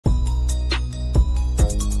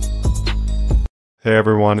Hey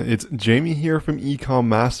everyone, it's Jamie here from Ecom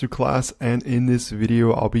Masterclass, and in this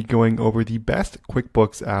video I'll be going over the best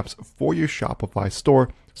QuickBooks apps for your Shopify store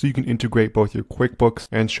so you can integrate both your QuickBooks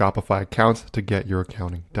and Shopify accounts to get your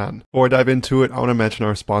accounting done. Before I dive into it, I want to mention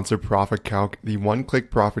our sponsor Profit Calc, the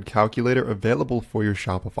one-click profit calculator available for your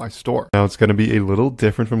Shopify store. Now it's going to be a little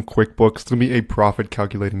different from QuickBooks. It's going to be a profit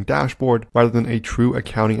calculating dashboard rather than a true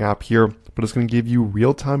accounting app here, but it's going to give you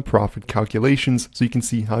real-time profit calculations so you can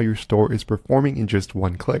see how your store is performing in just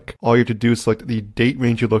one click. All you have to do is select the date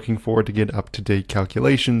range you're looking for to get up-to-date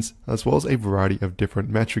calculations, as well as a variety of different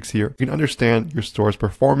metrics here. You can understand your store's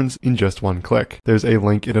performance in just one click. There's a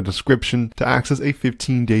link in the description to access a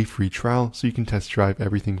 15-day free trial so you can test drive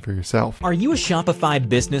everything for yourself. Are you a Shopify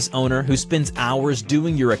business owner who spends hours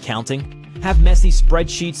doing your accounting? Have messy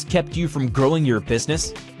spreadsheets kept you from growing your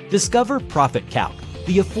business? Discover Profit Calc,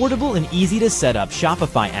 the affordable and easy to set up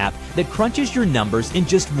Shopify app that crunches your numbers in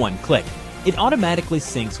just one click. It automatically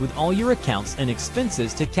syncs with all your accounts and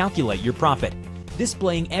expenses to calculate your profit,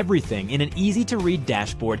 displaying everything in an easy to read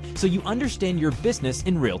dashboard so you understand your business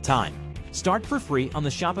in real time. Start for free on the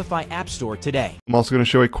Shopify App Store today. I'm also going to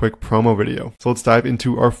show a quick promo video. So let's dive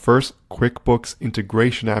into our first QuickBooks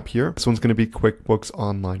integration app here. This one's going to be QuickBooks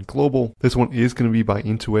Online Global. This one is going to be by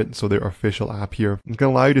Intuit, so their official app here. It's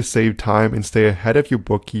going to allow you to save time and stay ahead of your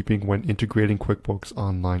bookkeeping when integrating QuickBooks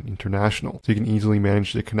Online International. So you can easily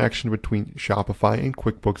manage the connection between Shopify and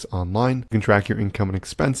QuickBooks Online. You can track your income and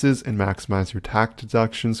expenses and maximize your tax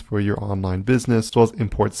deductions for your online business, as well as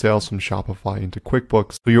import sales from Shopify into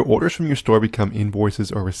QuickBooks. So your orders from your store become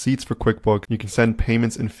invoices or receipts for QuickBooks. You can send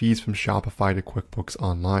payments and fees from Shopify to QuickBooks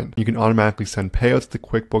Online. You can automatically send payouts to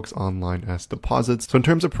QuickBooks Online as deposits. So in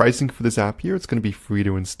terms of pricing for this app here, it's going to be free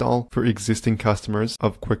to install for existing customers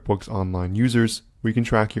of QuickBooks Online users. We can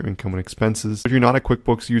track your income and expenses. If you're not a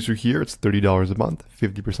QuickBooks user here, it's $30 a month,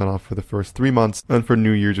 50% off for the first 3 months. And for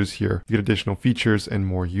new users here, you get additional features and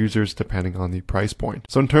more users depending on the price point.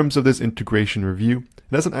 So in terms of this integration review,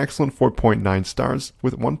 it has an excellent 4.9 stars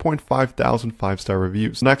with 1.5 thousand 5-star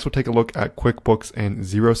reviews. Next, we'll take a look at QuickBooks and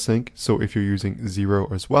Xero Sync. So if you're using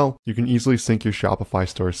Xero as well, you can easily sync your Shopify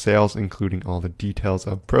store sales, including all the details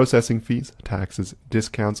of processing fees, taxes,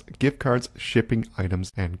 discounts, gift cards, shipping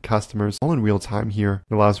items, and customers, all in real time here.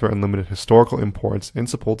 It allows for unlimited historical imports and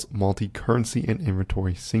supports multi-currency and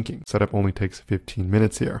inventory syncing. Setup only takes 15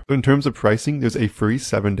 minutes here. So in terms of pricing, there's a free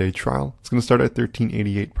 7-day trial. It's going to start at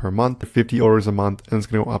 $13.88 per month, 50 orders a month, and it's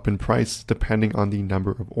going to go up in price depending on the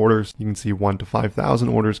number of orders. You can see 1 to 5,000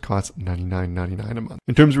 orders costs $99.99 a month.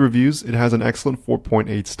 In terms of reviews, it has an excellent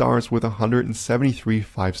 4.8 stars with 173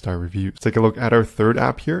 5-star reviews. Take a look at our third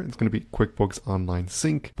app here. It's going to be QuickBooks Online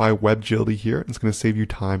Sync by WebGildy here. It's going to save you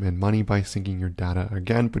time and money by syncing your data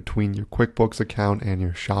again between your QuickBooks account and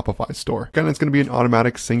your Shopify store. Again, it's going to be an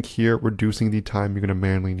automatic sync here, reducing the time you're going to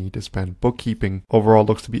manually need to spend bookkeeping. Overall,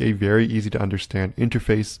 looks to be a very easy to understand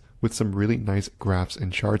interface with some really nice graphs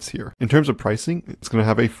and charts here. In terms of pricing, it's going to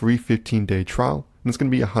have a free 15-day trial. And it's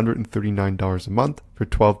going to be $139 a month for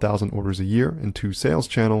 12,000 orders a year and 2 sales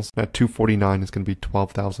channels. At $249, it's going to be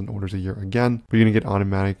 12,000 orders a year again. But you're going to get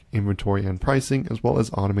automatic inventory and pricing, as well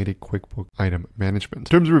as automated QuickBooks item management.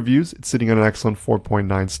 In terms of reviews, it's sitting at an excellent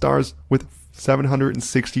 4.9 stars with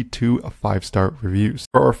 762 5-star reviews.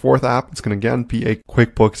 For our fourth app, it's going to again be a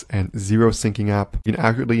QuickBooks and Xero syncing app. You can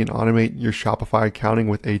accurately and automate your Shopify accounting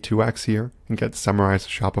with A2X here and get summarized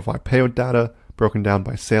Shopify payout data broken down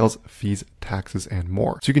by sales, fees, taxes, and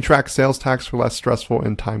more. So you can track sales tax for less stressful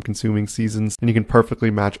and time-consuming seasons, and you can perfectly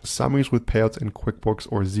match summaries with payouts in QuickBooks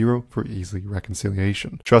or Xero for easy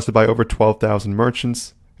reconciliation. Trusted by over 12,000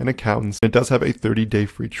 merchants and accountants. It does have a 30-day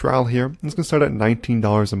free trial here. It's going to start at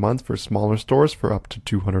 $19 a month for smaller stores for up to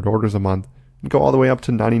 200 orders a month, and go all the way up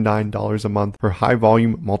to $99 a month for high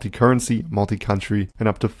volume, multi-currency, multi-country, and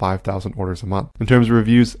up to 5,000 orders a month. In terms of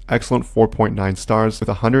reviews, excellent 4.9 stars with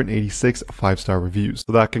 186 5-star reviews.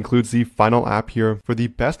 So that concludes the final app here for the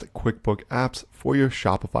best QuickBooks apps for your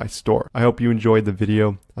Shopify store. I hope you enjoyed the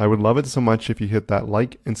video. I would love it so much if you hit that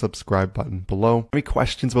like and subscribe button below. Any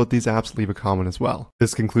questions about these apps, leave a comment as well.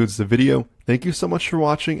 This concludes the video. Thank you so much for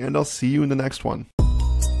watching, and I'll see you in the next one.